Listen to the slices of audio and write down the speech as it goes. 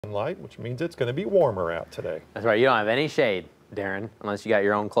sunlight, which means it's going to be warmer out today. That's right. You don't have any shade, Darren, unless you got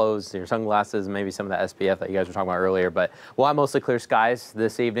your own clothes, your sunglasses, maybe some of the SPF that you guys were talking about earlier. But we'll have mostly clear skies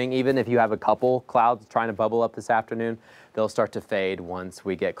this evening. Even if you have a couple clouds trying to bubble up this afternoon, they'll start to fade once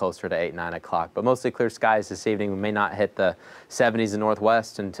we get closer to 8, 9 o'clock. But mostly clear skies this evening. We may not hit the 70s in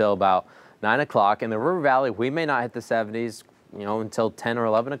Northwest until about 9 o'clock. In the River Valley, we may not hit the 70s, until 10 or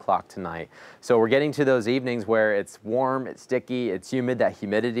 11 o'clock tonight. So we're getting to those evenings where it's warm, it's sticky, it's humid. That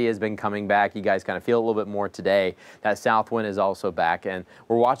humidity has been coming back. You guys kind of feel a little bit more today. That south wind is also back, and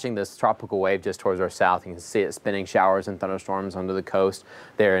we're watching this tropical wave just towards our south. You can see it spinning showers and thunderstorms onto the coast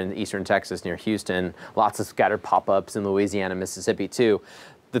there in eastern Texas near Houston. Lots of scattered pop-ups in Louisiana, Mississippi too.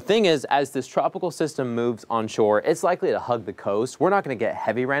 The thing is, as this tropical system moves onshore, it's likely to hug the coast. We're not going to get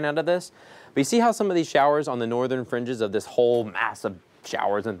heavy rain out of this. But you see how some of these showers on the northern fringes of this whole mass of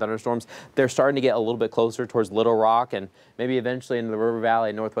showers and thunderstorms, they're starting to get a little bit closer towards Little Rock and maybe eventually into the River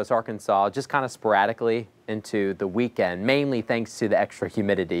Valley, Northwest Arkansas, just kind of sporadically into the weekend, mainly thanks to the extra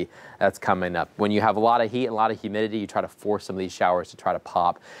humidity that's coming up. When you have a lot of heat and a lot of humidity, you try to force some of these showers to try to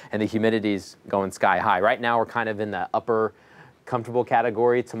pop, and the humidity's going sky high. Right now, we're kind of in the upper comfortable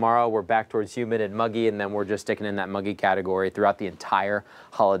category. Tomorrow we're back towards humid and muggy, and then we're just sticking in that muggy category throughout the entire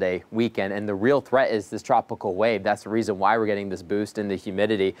holiday weekend. And the real threat is this tropical wave. That's the reason why we're getting this boost in the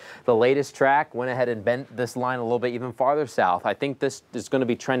humidity. The latest track went ahead and bent this line a little bit even farther south. I think this is going to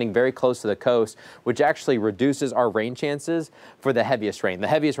be trending very close to the coast, which actually reduces our rain chances for the heaviest rain. The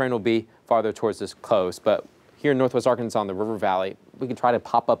heaviest rain will be farther towards this coast, but here in Northwest Arkansas in the River Valley, we can try to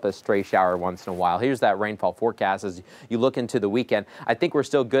pop up a stray shower once in a while. Here's that rainfall forecast as you look into the weekend. I think we're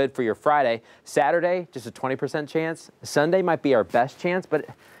still good for your Friday. Saturday, just a 20% chance. Sunday might be our best chance, but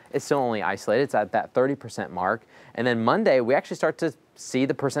it's still only isolated. It's at that 30% mark. And then Monday, we actually start to see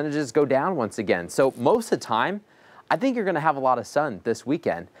the percentages go down once again. So most of the time, I think you're going to have a lot of sun this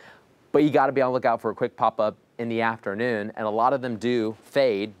weekend. But you got to be on the lookout for a quick pop-up in the afternoon, and a lot of them do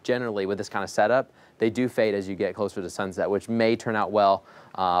fade generally with this kind of setup. They do fade as you get closer to sunset, which may turn out well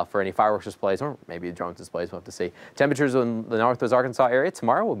for any fireworks displays or maybe drone displays. We'll have to see. Temperatures in the Northwest Arkansas area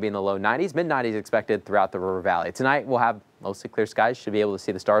tomorrow will be in the low 90s, mid-90s expected throughout the River Valley. Tonight we'll have mostly clear skies. Should be able to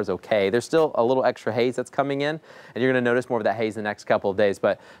see the stars okay. There's still a little extra haze that's coming in, and you're going to notice more of that haze the next couple of days.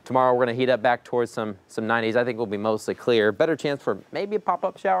 But tomorrow we're going to heat up back towards some 90s. I think we'll be mostly clear. Better chance for maybe a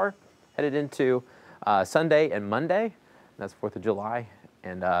pop-up shower headed into Sunday and Monday. That's 4th of July.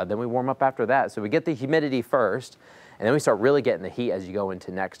 And then we warm up after that. So we get the humidity first, and then we start really getting the heat as you go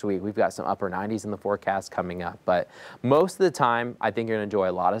into next week. We've got some upper 90s in the forecast coming up. But most of the time, I think you're going to enjoy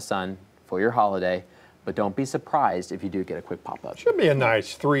a lot of sun for your holiday. But don't be surprised if you do get a quick pop-up. Should be a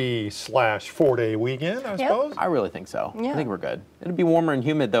nice 3/4 day weekend, I suppose. I really think so. Yeah. I think we're good. It'll be warmer and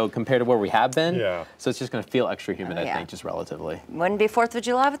humid, though, compared to where we have been. Yeah. So it's just going to feel extra humid, I think, just relatively. Wouldn't be 4th of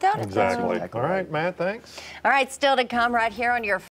July without it. Exactly. All right, Matt, thanks. All right, still to come right here on your